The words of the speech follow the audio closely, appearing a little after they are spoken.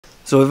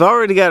So we've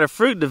already got a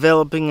fruit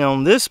developing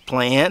on this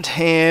plant,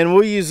 and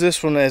we'll use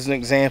this one as an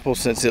example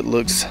since it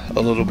looks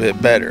a little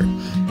bit better.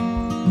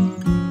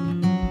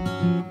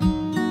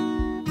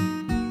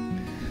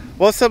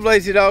 What's up,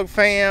 Lazy Dog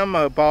fam?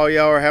 I hope all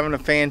y'all are having a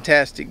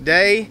fantastic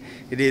day.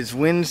 It is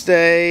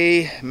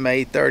Wednesday,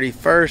 May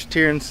 31st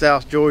here in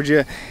South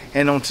Georgia,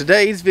 and on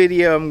today's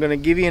video I'm going to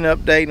give you an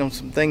update on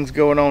some things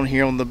going on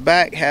here on the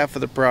back half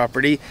of the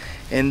property.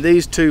 In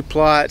these two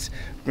plots,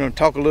 we're going to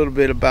talk a little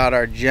bit about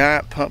our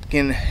giant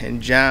pumpkin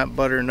and giant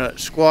butternut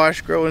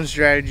squash growing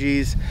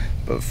strategies.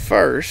 But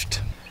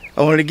first,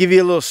 I want to give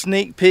you a little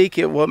sneak peek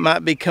at what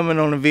might be coming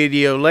on a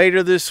video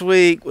later this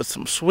week with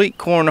some sweet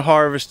corn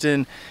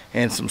harvesting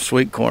and some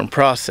sweet corn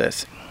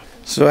processing.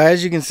 So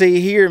as you can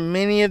see here,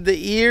 many of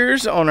the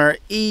ears on our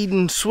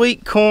Eden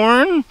sweet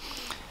corn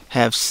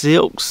have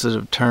silks that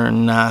have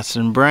turned nice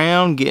and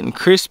brown, getting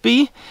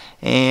crispy.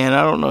 And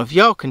I don't know if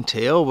y'all can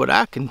tell, but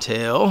I can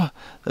tell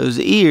those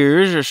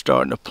ears are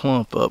starting to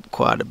plump up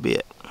quite a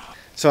bit.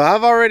 So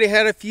I've already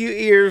had a few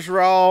ears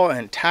raw,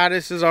 and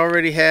Titus has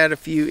already had a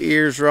few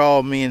ears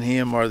raw. Me and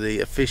him are the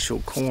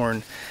official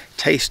corn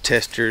taste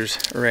testers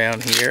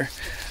around here.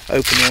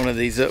 Open one of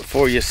these up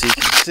for you so you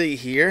can see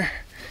here.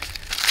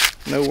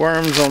 No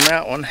worms on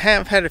that one.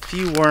 Have had a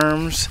few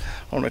worms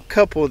on a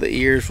couple of the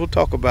ears. We'll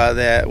talk about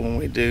that when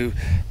we do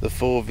the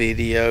full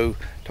video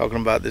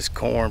talking about this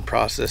corn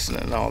processing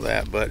and all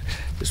that. But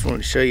just wanted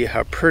to show you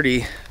how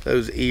pretty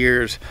those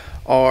ears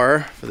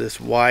are for this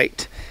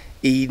white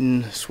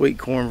Eden sweet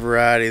corn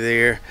variety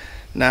there.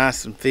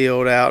 Nice and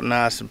filled out,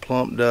 nice and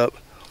plumped up.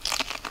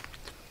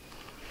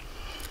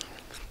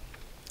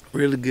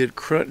 Really good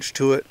crunch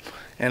to it,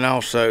 and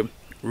also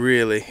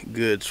really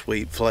good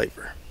sweet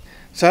flavor.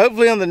 So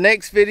hopefully on the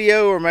next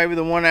video, or maybe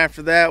the one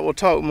after that, we'll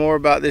talk more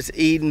about this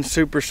Eden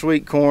super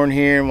sweet corn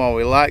here and why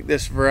we like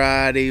this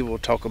variety. We'll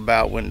talk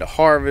about when to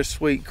harvest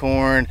sweet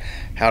corn,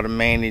 how to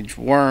manage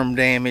worm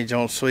damage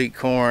on sweet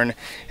corn,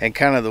 and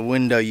kind of the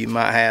window you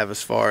might have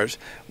as far as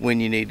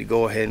when you need to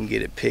go ahead and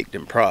get it picked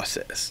and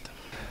processed.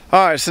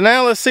 Alright, so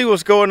now let's see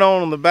what's going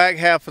on the back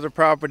half of the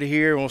property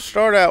here. We'll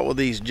start out with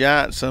these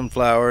giant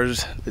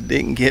sunflowers that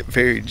didn't get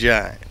very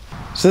giant.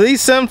 So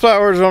these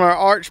sunflowers on our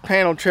arch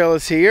panel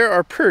trellis here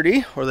are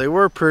pretty, or they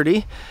were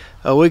pretty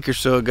a week or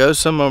so ago.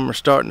 Some of them are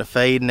starting to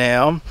fade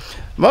now.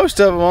 Most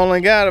of them only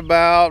got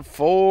about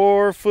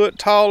 4 foot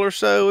tall or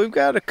so. We've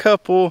got a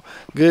couple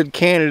good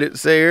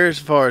candidates there as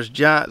far as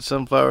giant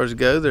sunflowers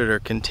go that are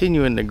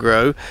continuing to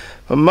grow,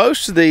 but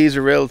most of these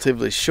are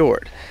relatively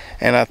short,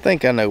 and I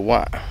think I know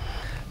why.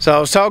 So I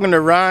was talking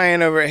to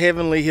Ryan over at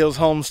Heavenly Hills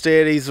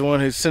Homestead. He's the one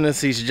who sent us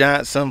these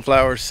giant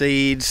sunflower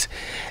seeds,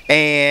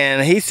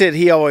 and he said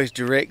he always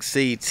direct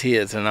seeds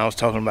his, and I was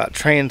talking about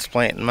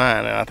transplanting mine.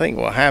 And I think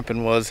what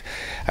happened was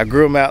I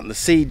grew them out in the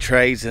seed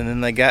trays, and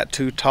then they got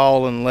too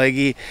tall and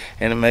leggy,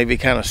 and it maybe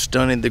kind of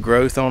stunted the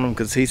growth on them,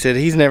 because he said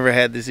he's never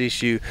had this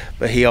issue,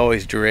 but he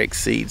always direct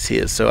seeds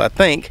his. So I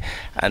think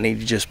I need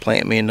to just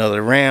plant me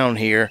another round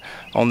here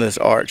on this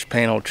arch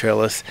panel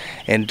trellis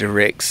and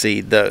direct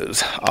seed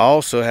those. I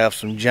also have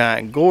some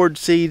giant gourd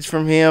seeds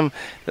from him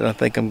that I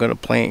think I'm going to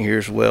plant here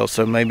as well.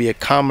 So maybe a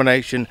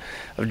combination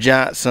of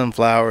giant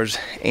sunflowers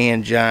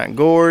and giant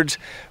gourds.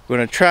 We're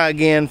going to try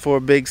again for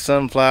a big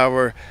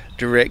sunflower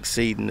direct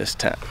seeding this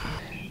time.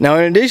 Now,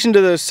 in addition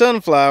to those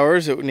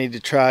sunflowers that we need to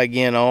try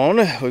again on,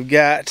 we've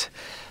got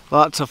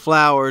lots of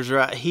flowers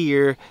right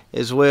here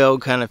as well,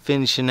 kind of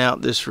finishing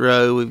out this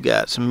row. We've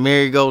got some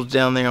marigolds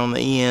down there on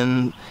the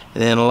end,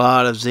 and then a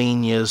lot of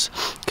zinnias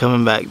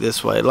coming back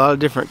this way. A lot of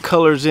different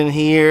colors in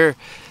here.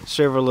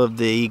 Several of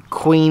the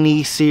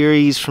Queenie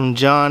series from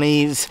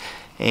Johnny's,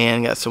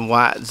 and got some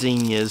white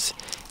zinnias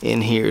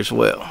in here as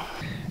well.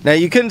 Now,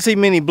 you couldn't see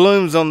many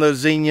blooms on those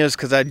zinnias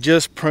because I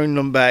just pruned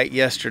them back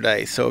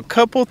yesterday. So a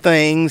couple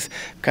things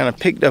kind of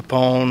picked up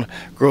on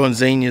growing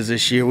zinnias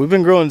this year. We've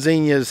been growing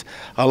zinnias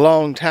a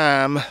long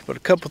time, but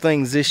a couple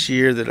things this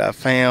year that I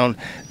found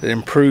that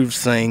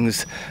improves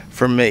things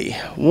for me.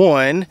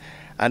 One,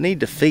 I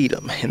need to feed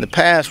them. In the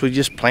past, we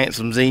just plant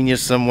some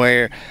zinnias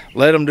somewhere,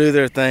 let them do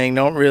their thing,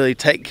 don't really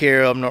take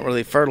care of them, don't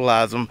really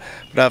fertilize them.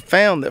 But I've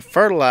found that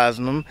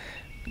fertilizing them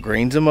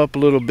greens them up a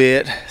little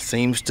bit,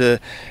 seems to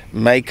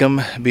make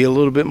them be a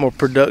little bit more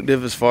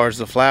productive as far as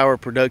the flower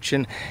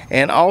production,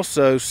 and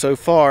also so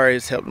far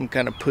it's helped them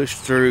kind of push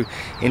through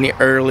any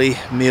early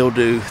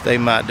mildew they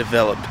might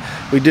develop.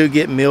 We do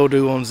get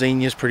mildew on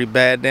zinnias pretty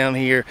bad down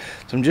here,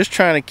 so I'm just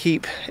trying to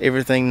keep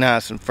everything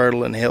nice and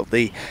fertile and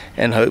healthy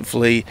and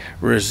hopefully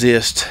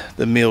resist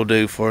the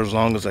mildew for as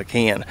long as I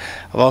can.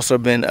 I've also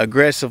been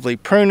aggressively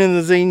pruning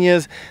the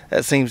zinnias.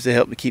 That seems to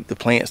help to keep the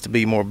plants to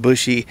be more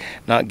bushy,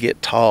 not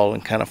get tall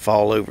and kind of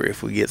fall over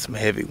if we get some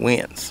heavy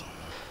winds.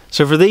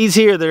 So for these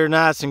here that are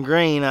nice and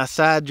green, I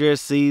side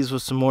dressed these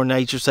with some more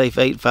Nature Safe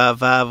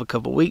 855 a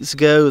couple weeks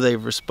ago.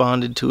 They've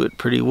responded to it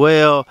pretty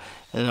well,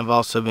 and I've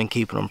also been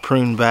keeping them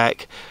pruned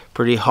back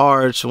pretty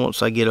hard. So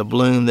once I get a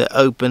bloom that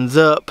opens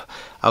up,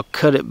 I'll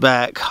cut it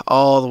back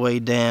all the way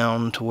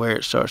down to where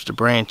it starts to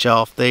branch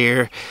off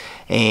there.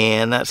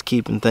 and that's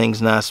keeping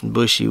things nice and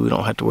bushy. We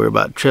don't have to worry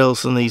about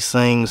trellising these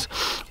things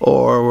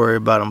or worry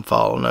about them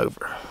falling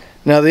over.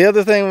 Now the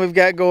other thing we've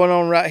got going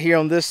on right here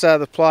on this side of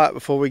the plot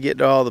before we get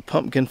to all the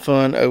pumpkin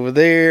fun over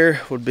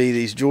there would be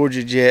these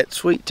Georgia Jet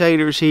sweet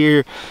taters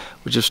here,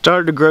 which have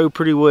started to grow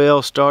pretty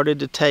well, started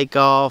to take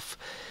off.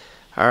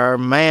 Our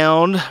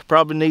mound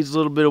probably needs a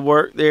little bit of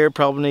work there,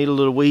 probably need a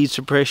little weed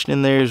suppression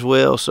in there as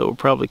well, so we'll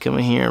probably come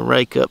in here and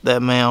rake up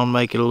that mound,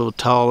 make it a little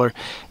taller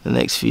in the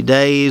next few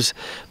days.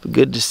 But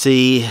good to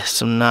see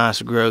some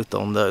nice growth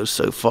on those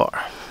so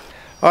far.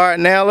 All right,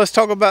 now let's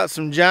talk about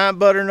some giant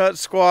butternut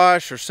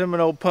squash or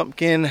Seminole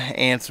pumpkin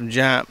and some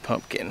giant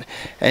pumpkin.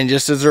 And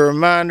just as a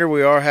reminder,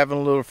 we are having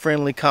a little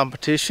friendly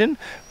competition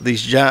with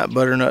these giant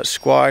butternut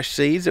squash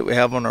seeds that we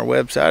have on our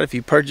website. If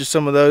you purchase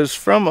some of those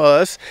from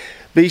us,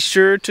 be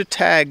sure to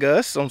tag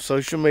us on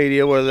social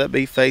media, whether that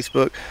be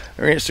Facebook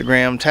or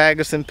Instagram. Tag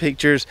us in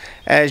pictures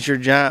as your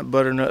giant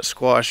butternut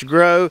squash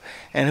grow,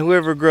 and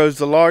whoever grows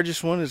the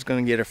largest one is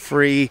going to get a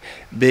free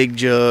big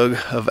jug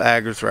of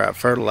AgriThrive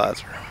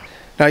fertilizer.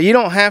 Now you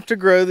don't have to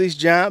grow these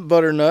giant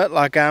butternut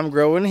like I'm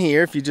growing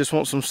here if you just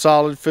want some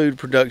solid food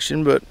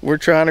production, but we're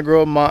trying to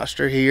grow a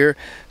monster here,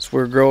 so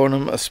we're growing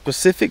them a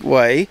specific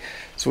way.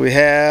 So we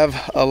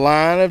have a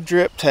line of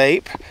drip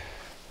tape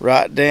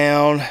right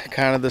down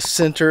kind of the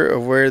center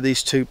of where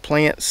these two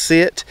plants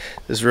sit.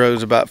 This row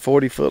is about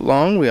 40 foot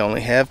long. We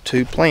only have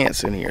 2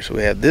 plants in here. So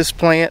we have this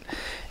plant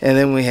and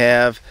then we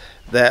have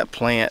that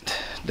plant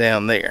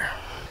down there.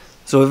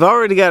 So we've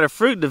already got a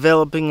fruit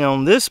developing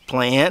on this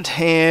plant,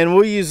 and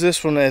we'll use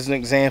this one as an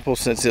example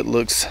since it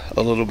looks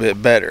a little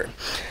bit better.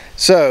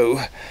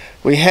 So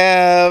we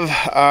have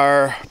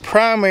our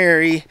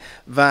primary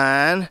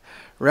vine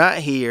right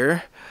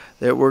here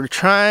that we're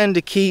trying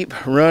to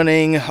keep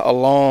running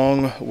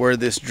along where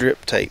this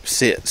drip tape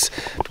sits,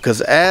 because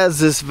as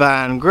this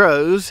vine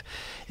grows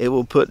it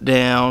will put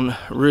down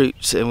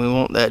roots, and we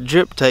want that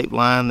drip tape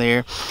line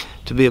there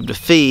to be able to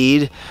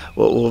feed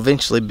what will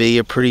eventually be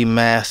a pretty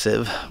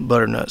massive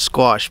butternut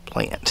squash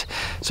plant.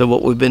 So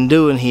what we've been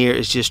doing here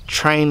is just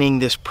training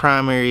this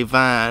primary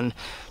vine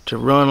to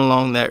run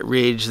along that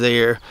ridge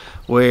there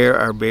where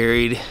our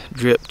buried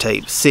drip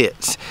tape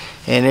sits.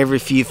 And every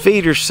few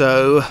feet or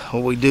so,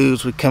 what we do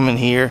is we come in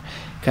here,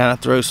 kind of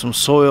throw some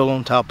soil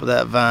on top of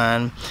that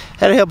vine.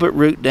 That'll help it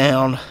root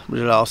down, but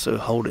it'll also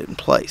hold it in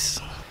place.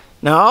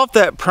 Now off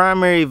that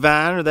primary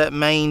vine, or that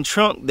main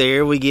trunk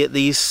there, we get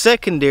these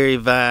secondary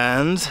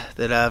vines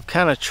that I've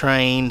kind of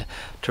trained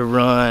to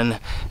run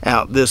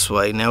out this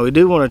way. Now we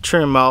do want to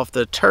trim off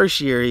the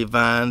tertiary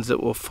vines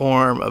that will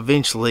form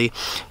eventually,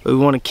 but we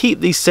want to keep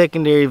these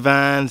secondary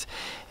vines,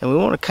 and we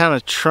want to kind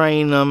of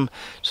train them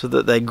so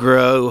that they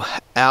grow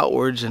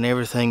outwards and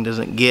everything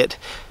doesn't get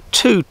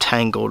too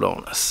tangled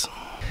on us.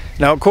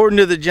 Now, according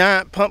to the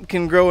giant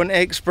pumpkin growing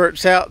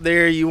experts out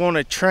there, you want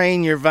to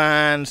train your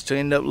vines to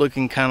end up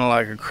looking kind of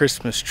like a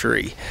Christmas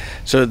tree.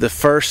 So the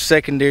first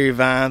secondary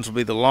vines will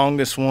be the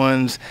longest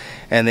ones,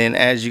 and then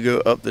as you go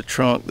up the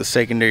trunk, the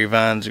secondary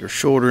vines are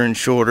shorter and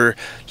shorter,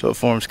 so it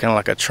forms kind of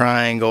like a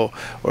triangle,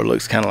 or it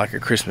looks kind of like a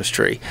Christmas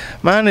tree.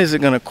 Mine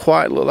isn't going to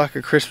quite look like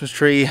a Christmas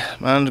tree.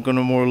 Mine's going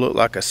to more look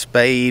like a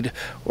spade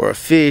or a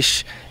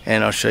fish,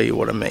 and I'll show you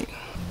what I mean.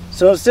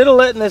 So instead of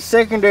letting this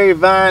secondary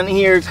vine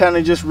here kind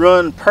of just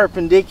run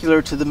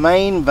perpendicular to the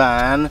main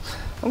vine,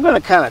 I'm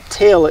going to kind of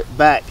tail it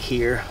back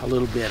here a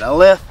little bit. I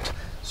left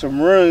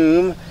some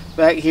room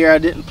back here. I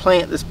didn't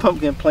plant this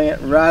pumpkin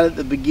plant right at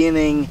the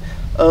beginning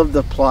of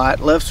the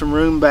plot. Left some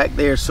room back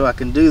there so I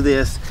can do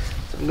this.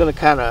 So I'm going to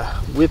kind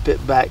of whip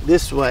it back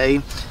this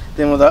way.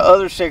 Then with our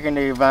other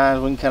secondary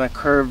vines, we can kind of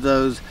curve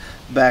those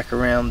back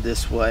around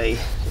this way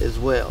as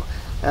well.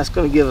 That's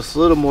going to give us a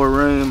little more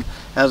room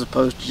as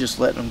opposed to just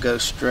letting them go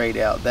straight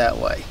out that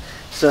way.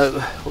 So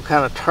we'll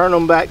kind of turn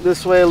them back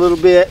this way a little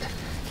bit,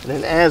 and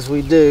then as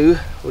we do,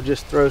 we'll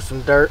just throw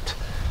some dirt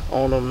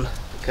on them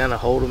to kind of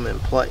hold them in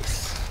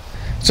place.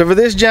 So for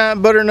this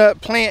giant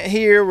butternut plant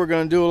here, we're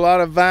going to do a lot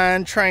of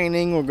vine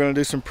training. We're going to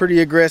do some pretty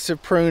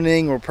aggressive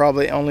pruning. We'll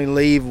probably only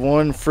leave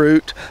one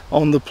fruit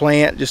on the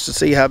plant just to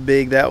see how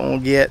big that one will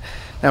get.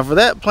 Now for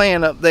that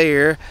plant up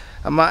there,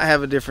 I might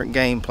have a different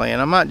game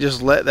plan. I might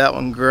just let that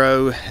one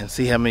grow and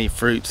see how many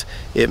fruits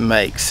it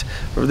makes.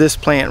 For this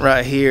plant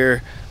right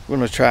here, we're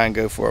going to try and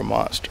go for a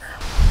monster.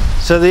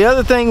 So the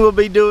other thing we'll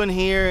be doing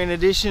here, in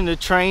addition to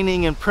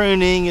training and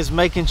pruning, is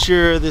making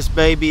sure this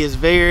baby is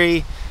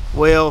very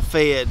well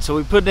fed. So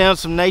we put down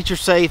some Nature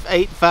Safe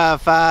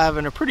 855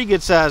 and a pretty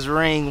good sized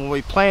ring when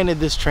we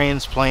planted this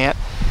transplant.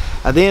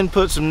 I then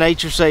put some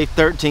Nature Safe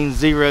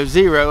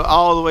 1300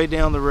 all the way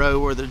down the row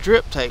where the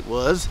drip tape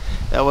was.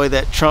 That way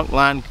that trunk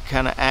line can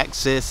kind of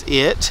access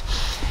it.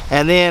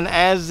 And then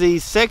as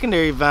these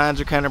secondary vines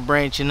are kind of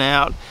branching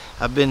out,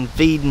 I've been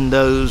feeding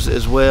those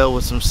as well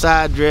with some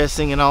side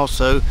dressing, and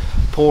also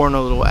pouring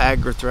a little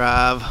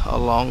AgriThrive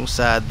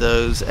alongside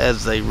those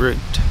as they root.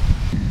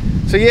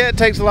 So yeah, it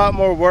takes a lot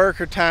more work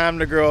or time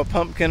to grow a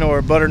pumpkin or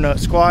a butternut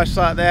squash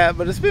like that,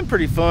 but it's been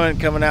pretty fun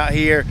coming out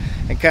here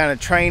and kind of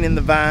training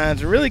the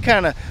vines and really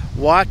kind of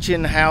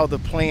watching how the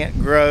plant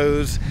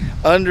grows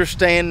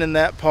understanding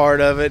that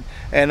part of it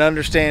and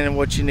understanding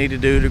what you need to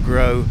do to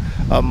grow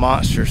a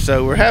monster.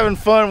 So we're having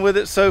fun with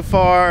it so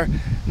far.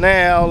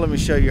 Now let me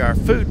show you our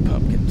food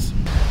pumpkins.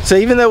 So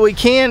even though we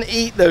can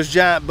eat those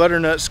giant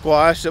butternut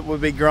squash that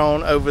would be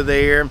grown over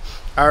there,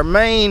 our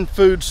main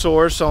food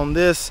source on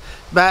this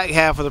back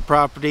half of the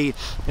property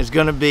is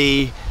going to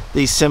be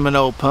these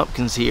Seminole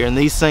pumpkins here, and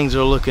these things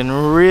are looking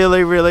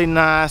really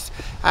nice.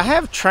 I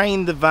have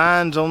trained the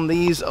vines on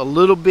these a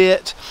little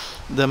bit.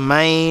 The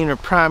main or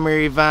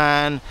primary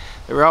vine,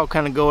 they're all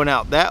kind of going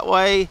out that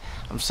way.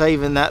 I'm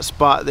saving that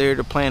spot there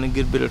to plant a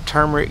good bit of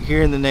turmeric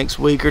here in the next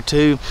week or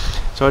two.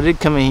 So I did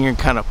come in here and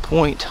kind of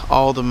point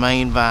all the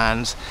main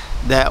vines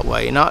that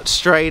way, not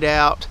straight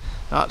out,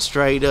 not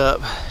straight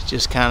up,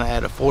 just kind of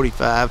at a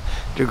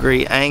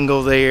 45-degree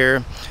angle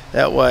there.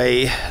 That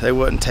way they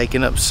wasn't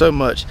taking up so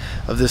much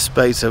of this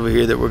space over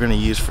here that we're going to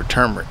use for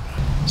turmeric.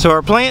 So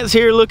our plants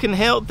here looking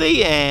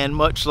healthy, and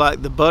much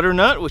like the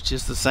butternut, which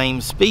is the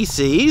same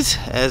species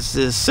as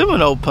this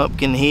Seminole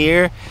pumpkin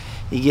here,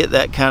 you get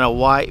that kind of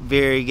white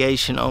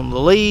variegation on the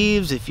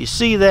leaves. If you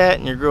see that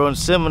and you're growing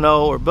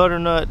Seminole or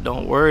butternut,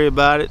 don't worry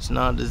about it. It's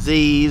not a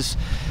disease.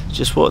 It's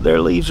just what their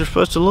leaves are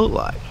supposed to look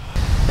like.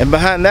 And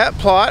behind that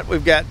plot,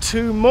 we've got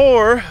 2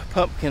 more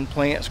pumpkin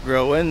plants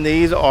growing.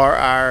 These are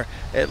our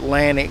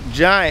Atlantic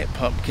giant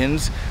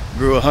pumpkins.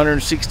 Grew a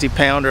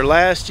 160-pounder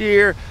last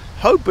year,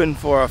 hoping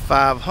for a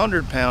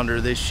 500-pounder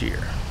this year.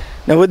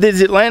 Now with these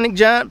Atlantic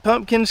giant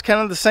pumpkins,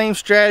 kind of the same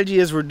strategy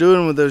as we're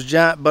doing with those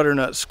giant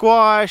butternut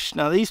squash.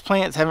 Now these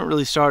plants haven't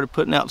really started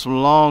putting out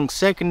some long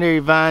secondary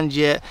vines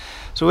yet,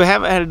 so we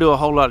haven't had to do a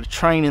whole lot of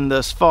training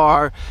thus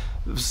far,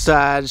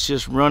 besides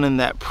just running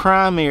that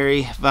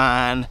primary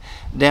vine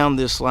down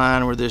this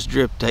line where this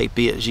drip tape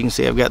is. You can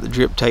see I've got the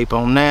drip tape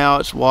on now.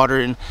 It's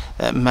watering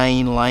that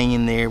main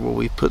lane there where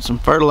we put some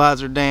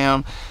fertilizer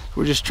down.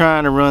 We're just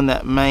trying to run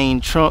that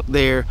main trunk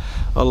there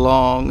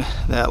along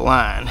that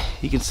line.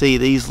 You can see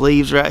these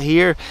leaves right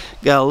here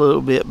got a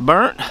little bit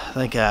burnt. I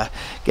think I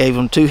gave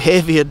them too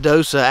heavy a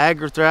dose of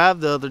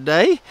AgriThrive the other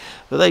day,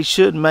 but they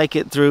should make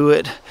it through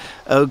it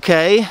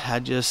okay. I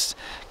just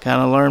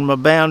kind of learned my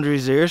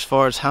boundaries there as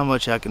far as how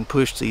much I can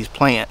push these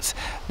plants.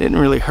 Didn't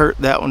really hurt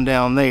that one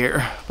down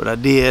there, but I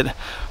did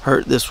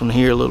hurt this one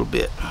here a little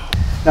bit.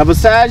 Now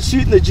besides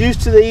shooting the juice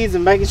to these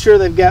and making sure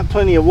they've got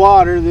plenty of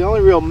water, the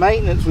only real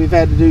maintenance we've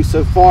had to do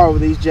so far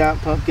with these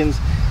giant pumpkins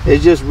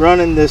is just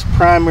running this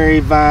primary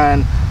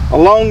vine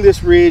along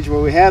this ridge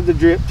where we have the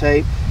drip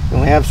tape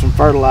and we have some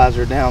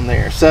fertilizer down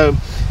there. So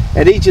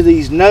at each of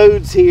these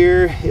nodes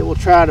here, it will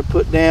try to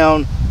put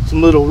down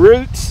some little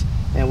roots,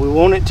 and we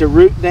want it to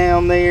root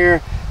down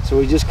there. So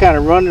we just kind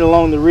of run it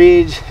along the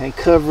ridge and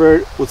cover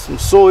it with some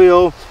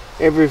soil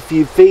every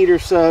few feet or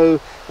so.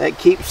 That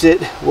keeps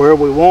it where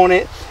we want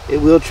it. It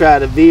will try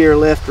to veer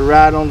left or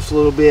right on us a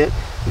little bit.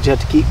 You just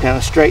have to keep kind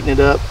of straightening it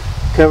up,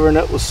 covering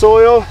it with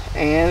soil,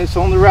 and it's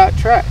on the right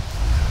track.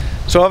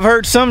 So I've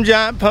heard some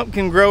giant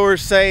pumpkin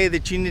growers say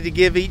that you need to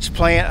give each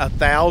plant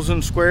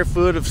 1,000 square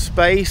foot of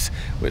space,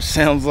 which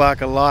sounds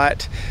like a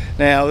lot.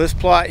 Now this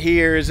plot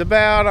here is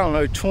about, I don't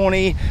know,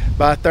 20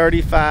 by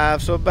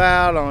 35, so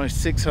about only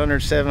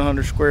 600,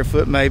 700 square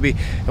foot maybe,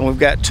 and we've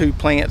got 2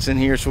 plants in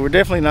here, so we're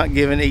definitely not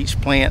giving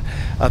each plant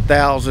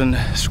 1,000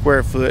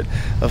 square foot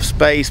of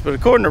space. But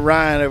according to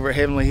Ryan over at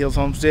Heavenly Hills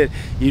Homestead,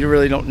 you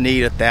really don't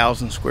need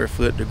 1,000 square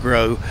foot to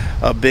grow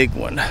a big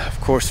one. Of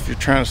course, if you're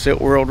trying to set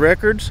world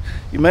records,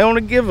 you may want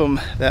to give them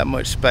that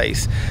much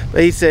space,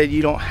 but he said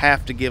you don't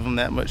have to give them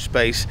that much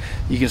space.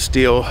 You can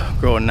still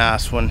grow a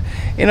nice one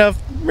in a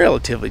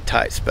relatively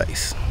tight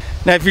space.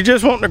 Now if you're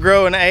just wanting to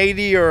grow an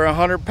 80 or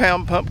 100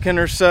 pound pumpkin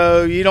or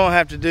so, you don't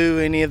have to do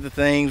any of the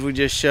things we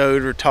just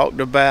showed or talked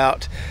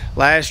about.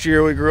 Last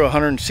year we grew a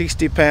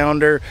 160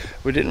 pounder.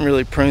 We didn't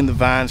really prune the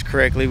vines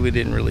correctly. We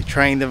didn't really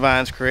train the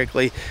vines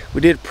correctly.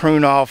 We did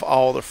prune off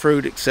all the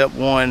fruit except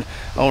one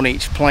on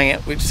each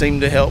plant, which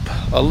seemed to help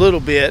a little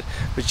bit,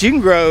 but you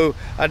can grow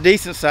a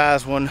decent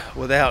sized one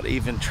without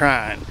even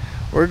trying.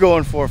 We're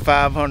going for a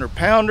 500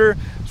 pounder,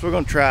 so we're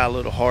going to try a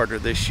little harder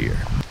this year.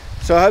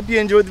 So I hope you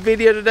enjoyed the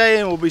video today,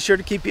 and we'll be sure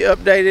to keep you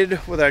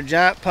updated with our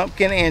giant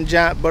pumpkin and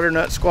giant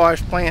butternut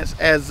squash plants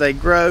as they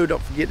grow.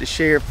 Don't forget to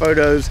share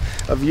photos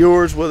of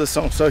yours with us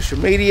on social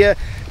media.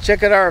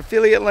 Check out our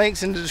affiliate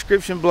links in the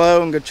description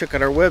below, and go check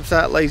out our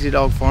website,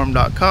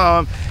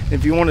 lazydogfarm.com. And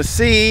if you want to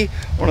see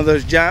one of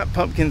those giant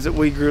pumpkins that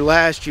we grew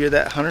last year,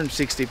 that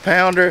 160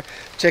 pounder,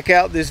 check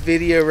out this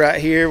video right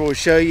here. We'll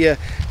show you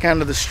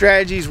kind of the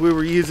strategies we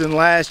were using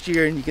last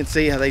year, and you can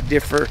see how they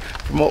differ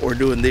from what we're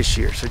doing this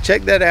year. So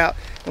check that out,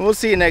 and we'll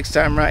see you next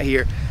time right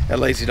here at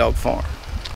Lazy Dog Farm.